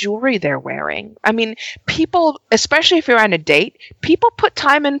about the jewelry they're wearing. I mean, people, especially if you're on a date, people put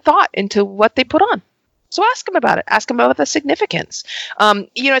time and thought into what they put on. So ask them about it. Ask them about the significance.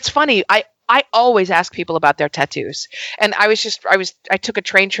 It's funny. I always ask people about their tattoos. And I took a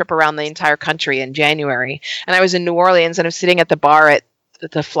train trip around the entire country in January, and I was in New Orleans, and I was sitting at the bar at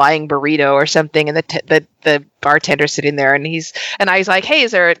the Flying Burrito or something, and the bartender sitting there, and I was like, "Hey,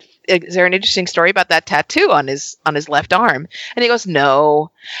 is there an interesting story about that tattoo on his left arm?" And he goes, No,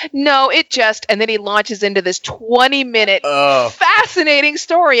 it just, and then he launches into this 20-minute fascinating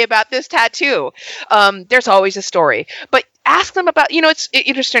story about this tattoo. There's always a story, but ask them about, it's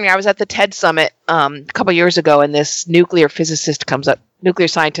interesting. I was at the TED Summit a couple years ago, and this nuclear scientist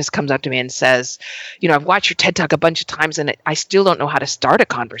comes up to me and says, I've watched your TED Talk a bunch of times, and I still don't know how to start a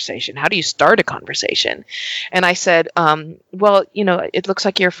conversation. How do you start a conversation? And I said, well, it looks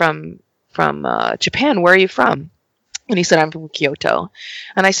like you're from Japan. Where are you from? And he said, I'm from Kyoto.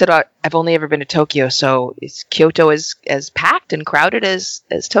 And I said, I've only ever been to Tokyo. So is Kyoto as packed and crowded as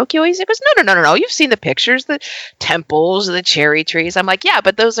Tokyo? He goes, no. You've seen the pictures, the temples, the cherry trees. I'm like, yeah,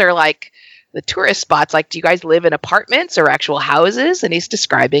 but those are like the tourist spots. Like, do you guys live in apartments or actual houses? And he's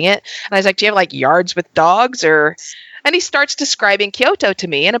describing it. And I was like, do you have like yards with dogs or? And he starts describing Kyoto to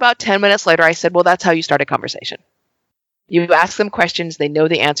me. And about 10 minutes later, I said, well, that's how you start a conversation. You ask them questions they know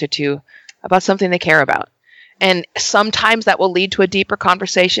the answer to about something they care about. And sometimes that will lead to a deeper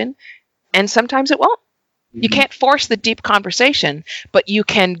conversation, and sometimes it won't. You can't force the deep conversation, but you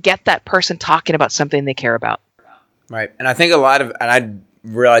can get that person talking about something they care about. Right. And I think and I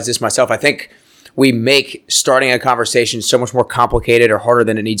realize this myself, I think we make starting a conversation so much more complicated or harder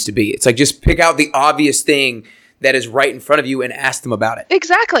than it needs to be. It's like just pick out the obvious thing that is right in front of you and ask them about it.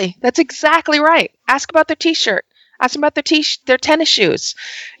 Exactly. That's exactly right. Ask about their t-shirt. Ask them about their tennis shoes.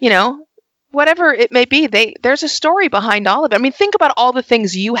 Whatever it may be, there's a story behind all of it. I mean, think about all the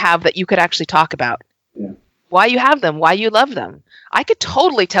things you have that you could actually talk about. Yeah. Why you have them, why you love them. I could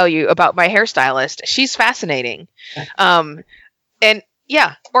totally tell you about my hairstylist. She's fascinating. Or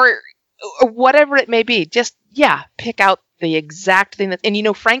whatever it may be. Just, pick out the exact thing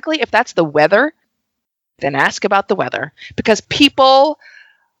and frankly, if that's the weather, then ask about the weather, because people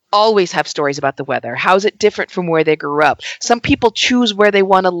always have stories about the weather. How is it different from where they grew up? Some people choose where they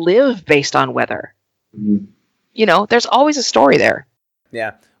want to live based on weather. Mm-hmm. There's always a story there.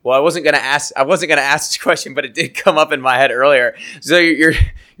 Yeah. Well, I wasn't gonna ask this question, but it did come up in my head earlier. So your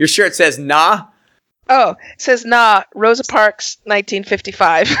shirt says "Nah." Oh, it says "Nah." Rosa Parks,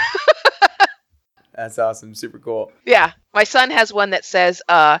 1955. That's awesome. Super cool. Yeah. My son has one that says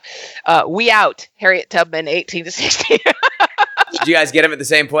 "We out." Harriet Tubman, 18 to 60. Did you guys get them at the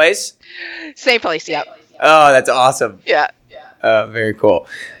same place? Same place, yeah. Oh, that's awesome. Yeah. Very cool.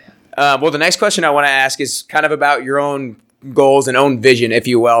 Well, the next question I want to ask is kind of about your own goals and own vision, if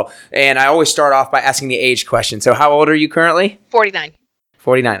you will. And I always start off by asking the age question. So how old are you currently? 49.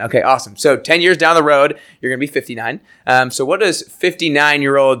 49. Okay, awesome. So 10 years down the road, you're going to be 59. So what does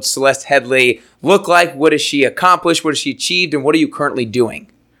 59-year-old Celeste Headlee look like? What has she accomplished? What has she achieved? And what are you currently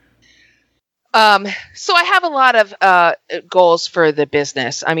doing? So I have a lot of goals for the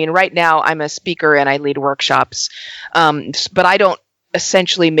business. I mean, right now I'm a speaker and I lead workshops, but I don't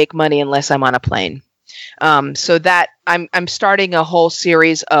essentially make money unless I'm on a plane. So that I'm starting a whole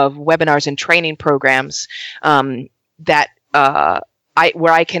series of webinars and training programs that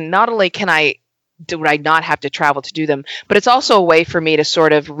where I can not only would I not have to travel to do them, but it's also a way for me to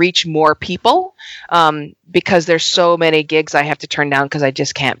sort of reach more people because there's so many gigs I have to turn down because I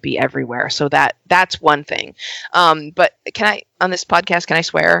just can't be everywhere. So that's one thing. But on this podcast, can I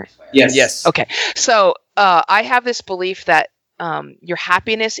swear? Yes. Okay. So I have this belief that your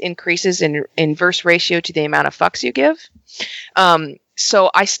happiness increases in inverse ratio to the amount of fucks you give.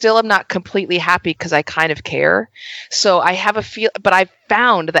 So I still am not completely happy because I kind of care. So I have but I've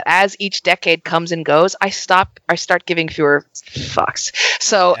found that as each decade comes and goes, I start giving fewer fucks.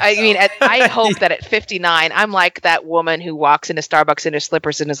 So I mean, I hope that at 59, I'm like that woman who walks into Starbucks in her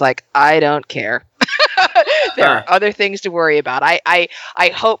slippers and is like, I don't care. There are other things to worry about. I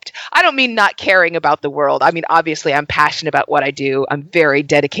hoped, I don't mean not caring about the world. I mean, obviously I'm passionate about what I do. I'm very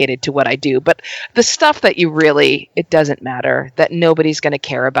dedicated to what I do, but the stuff that it doesn't matter, that nobody's going to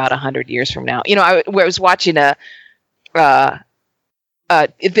care about 100 years from now. You know, I was watching the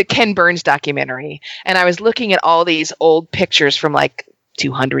Ken Burns documentary, and I was looking at all these old pictures from like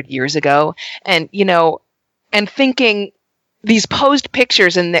 200 years ago, and, you know, and thinking, these posed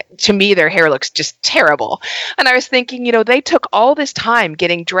pictures, and to me, their hair looks just terrible. And I was thinking, you know, they took all this time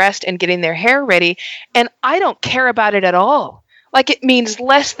getting dressed and getting their hair ready, and I don't care about it at all. Like, it means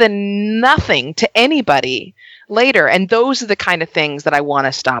less than nothing to anybody later. And those are the kind of things that I want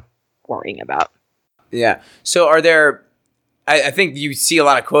to stop worrying about. Yeah. So are there, I think you see a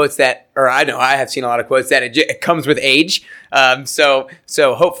lot of quotes I have seen a lot of quotes that it comes with age. So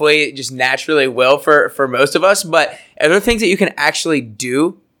hopefully it just naturally will for most of us. But are there things that you can actually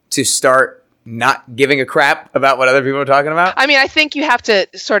do to start not giving a crap about what other people are talking about? I mean, I think you have to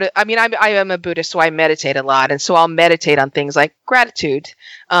sort of, I mean, I am a Buddhist, so I meditate a lot. And so I'll meditate on things like gratitude.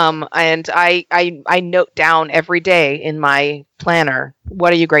 And I note down every day in my planner,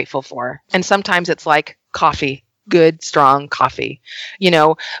 what are you grateful for? And sometimes it's like coffee. Good, strong coffee. You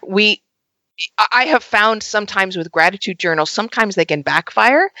know, I have found sometimes with gratitude journals, sometimes they can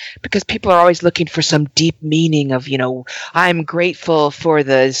backfire because people are always looking for some deep meaning of, you know, I'm grateful for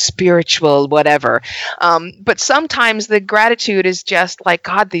the spiritual whatever. But sometimes the gratitude is just like,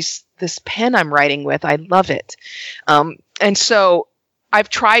 God, this pen I'm writing with, I love it. And so I've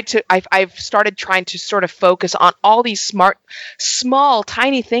started trying to sort of focus on all these smart, small,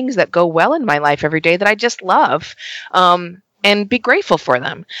 tiny things that go well in my life every day that I just love, and be grateful for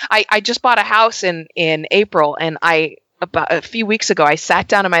them. I just bought a house in April, and about a few weeks ago, I sat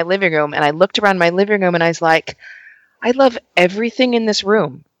down in my living room and I looked around my living room and I was like, I love everything in this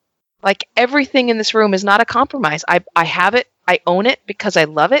room. Like, everything in this room is not a compromise. I have it. I own it because I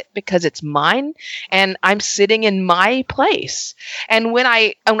love it, because it's mine, and I'm sitting in my place. And when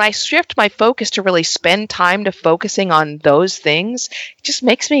I shift my focus to really spend time to focusing on those things, it just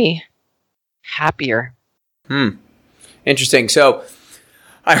makes me happier. Interesting. So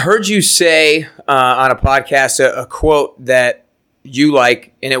I heard you say on a podcast a quote that you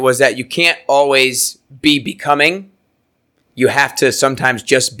like, and it was that you can't always be becoming. You have to sometimes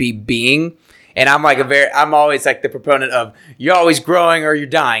just be being. And I'm always like the proponent of you're always growing or you're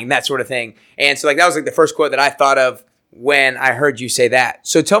dying, that sort of thing. And so like that was like the first quote that I thought of when I heard you say that.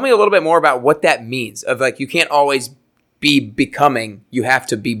 So tell me a little bit more about what that means of like, you can't always be becoming, you have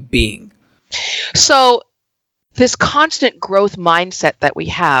to be being. So this constant growth mindset that we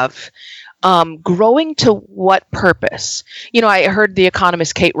have, growing to what purpose? You know, I heard the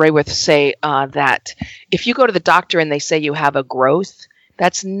economist Kate Raworth say that if you go to the doctor and they say you have a growth,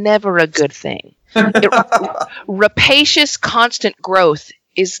 that's never a good thing. Rapacious, constant growth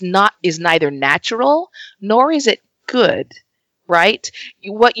is neither natural nor is it good, right?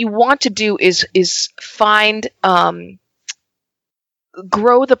 What you want to do is find,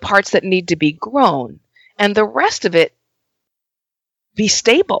 grow the parts that need to be grown, and the rest of it be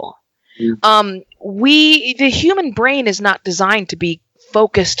stable. The human brain is not designed to be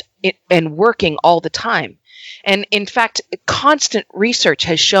focused and working all the time. And in fact, constant research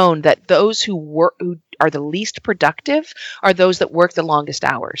has shown that those who are the least productive are those that work the longest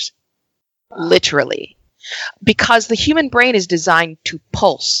hours. Literally. Because the human brain is designed to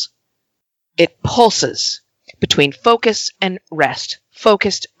pulse. It pulses between focus and rest.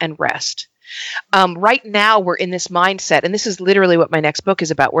 Focused and rest. Right now, we're in this mindset, and this is literally what my next book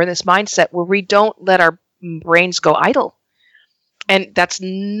is about. We're in this mindset where we don't let our brains go idle. And that's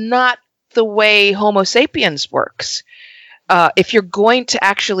not the way Homo sapiens works. If you're going to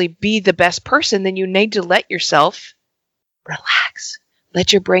actually be the best person, then you need to let yourself relax.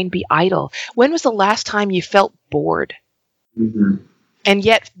 Let your brain be idle. When was the last time you felt bored? Mm-hmm. And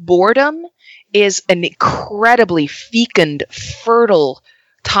yet boredom is an incredibly fecund, fertile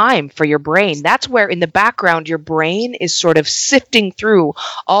time for your brain. That's where in the background your brain is sort of sifting through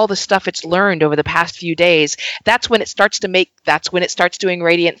all the stuff it's learned over the past few days. That's when it starts doing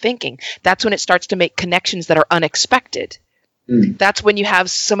radiant thinking. That's when it starts to make connections that are unexpected. That's when you have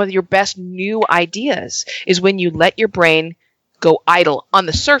some of your best new ideas, is when you let your brain go idle on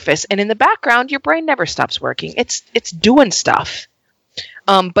the surface, and in the background your brain never stops working. It's doing stuff.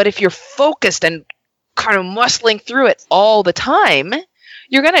 But if you're focused and kind of muscling through it all the time,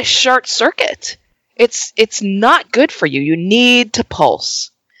 you're going to short circuit. It's not good for you. You need to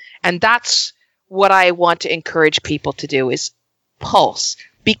pulse. And that's what I want to encourage people to do, is pulse.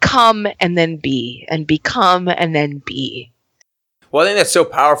 Become and then be, and become and then be. Well, I think that's so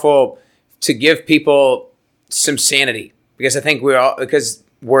powerful to give people some sanity, because I think because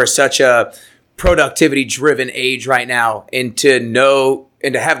we're such a productivity driven age right now, and to know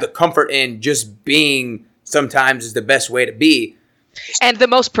and to have the comfort in just being sometimes is the best way to be. And the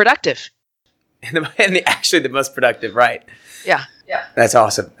most productive. Actually the most productive, right? Yeah. That's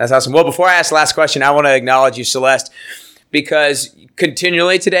awesome. Well, before I ask the last question, I want to acknowledge you, Celeste, because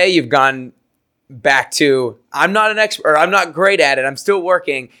continually today you've gone back to, I'm not an expert, or I'm not great at it, I'm still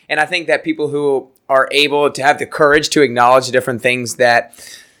working. And I think that people who are able to have the courage to acknowledge the different things that,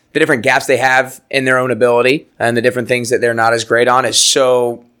 the different gaps they have in their own ability and the different things that they're not as great on, it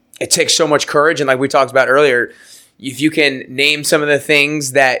takes so much courage. And like we talked about earlier, if you can name some of the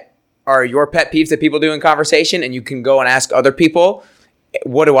things that are your pet peeves that people do in conversation, and you can go and ask other people,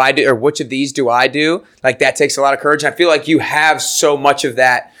 what do I do, or which of these do I do? Like, that takes a lot of courage. And I feel like you have so much of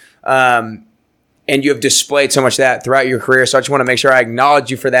that, and you have displayed so much of that throughout your career. So I just want to make sure I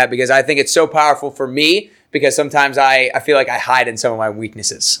acknowledge you for that, because I think it's so powerful for me, because sometimes I feel like I hide in some of my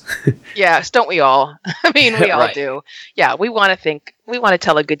weaknesses. Yes, don't we all? I mean, we all Right. do. Yeah, we want to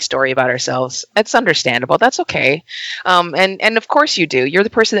tell a good story about ourselves. It's understandable. That's okay. And of course you do. You're the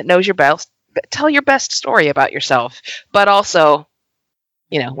person that knows your best. Tell your best story about yourself. But also,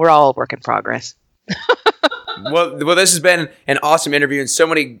 we're all a work in progress. Well, this has been an awesome interview, and so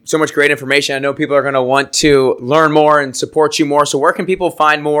much great information. I know people are going to want to learn more and support you more. So where can people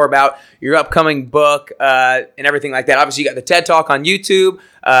find more about your upcoming book and everything like that? Obviously, you got the TED Talk on YouTube.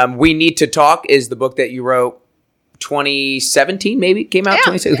 We Need to Talk is the book that you wrote 2017, maybe came out.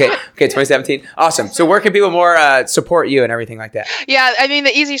 Yeah. 2017. Awesome. So where can people more support you and everything like that? Yeah, I mean,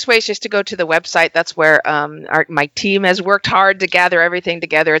 the easiest way is just to go to the website. That's where my team has worked hard to gather everything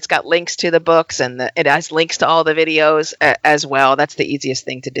together. It's got links to the books, and it has links to all the videos as well. That's the easiest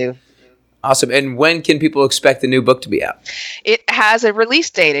thing to do. Awesome. And when can people expect the new book to be out? It has a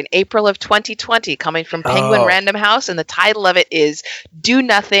release date in April of 2020, coming from Penguin Random House, and the title of it is Do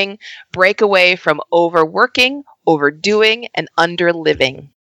Nothing, Break Away from Overworking, Overdoing, and Underliving.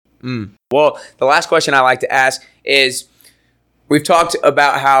 Well, the last question I like to ask is, we've talked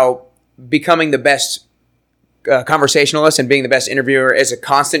about how becoming the best conversationalist and being the best interviewer is a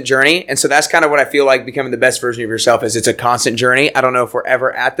constant journey. And so that's kind of what I feel like becoming the best version of yourself is. It's a constant journey. I don't know if we're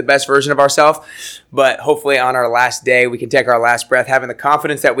ever at the best version of ourselves, but hopefully on our last day, we can take our last breath, having the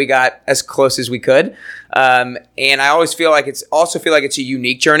confidence that we got as close as we could. And I always feel like it's a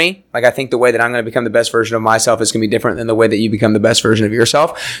unique journey. Like, I think the way that I'm going to become the best version of myself is going to be different than the way that you become the best version of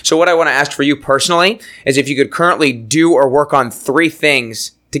yourself. So what I want to ask for you personally is if you could currently do or work on 3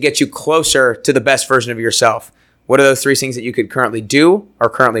 things to get you closer to the best version of yourself. What are those 3 things that you could currently do or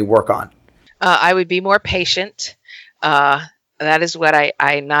currently work on? I would be more patient. That is what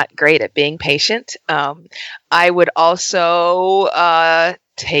I'm not great at, being patient. I would also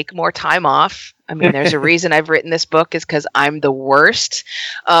take more time off. I mean, there's a reason I've written this book, is because I'm the worst.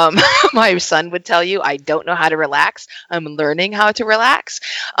 My son would tell you, I don't know how to relax. I'm learning how to relax.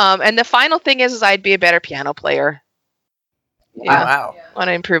 And the final thing is I'd be a better piano player. Yeah. Wow. I want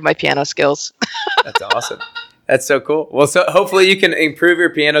to improve my piano skills. That's awesome. That's so cool. Well, so hopefully you can improve your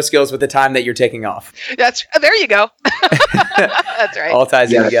piano skills with the time that you're taking off. There you go. That's right. All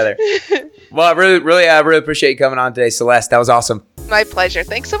ties in together. Well, I really appreciate you coming on today, Celeste. That was awesome. My pleasure.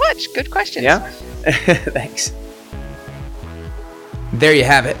 Thanks so much. Good questions. Yeah. Thanks. There you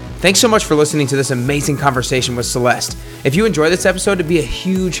have it. Thanks so much for listening to this amazing conversation with Celeste. If you enjoyed this episode, it'd be a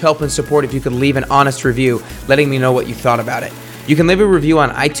huge help and support if you could leave an honest review letting me know what you thought about it. You can leave a review on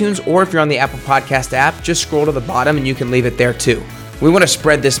iTunes, or if you're on the Apple Podcast app, just scroll to the bottom and you can leave it there too. We want to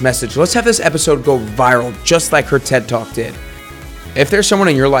spread this message. Let's have this episode go viral just like her TED Talk did. If there's someone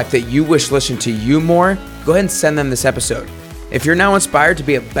in your life that you wish listened to you more, go ahead and send them this episode. If you're now inspired to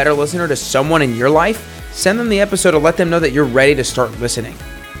be a better listener to someone in your life, send them the episode to let them know that you're ready to start listening.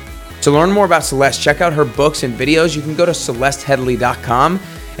 To learn more about Celeste, check out her books and videos. You can go to CelesteHeadley.com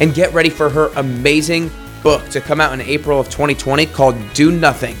and get ready for her amazing book to come out in April of 2020 called Do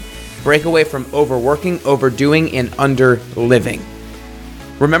Nothing: Break Away from Overworking, Overdoing, and Underliving.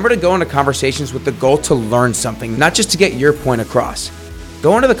 Remember to go into conversations with the goal to learn something, not just to get your point across.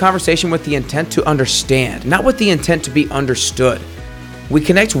 Go into the conversation with the intent to understand, not with the intent to be understood. We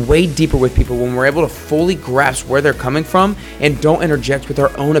connect way deeper with people when we're able to fully grasp where they're coming from and don't interject with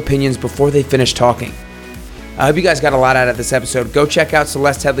our own opinions before they finish talking. I hope you guys got a lot out of this episode. Go check out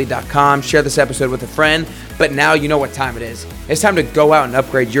CelesteHeadley.com, share this episode with a friend, but now you know what time it is. It's time to go out and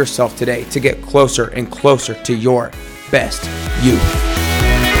upgrade yourself today to get closer and closer to your best you.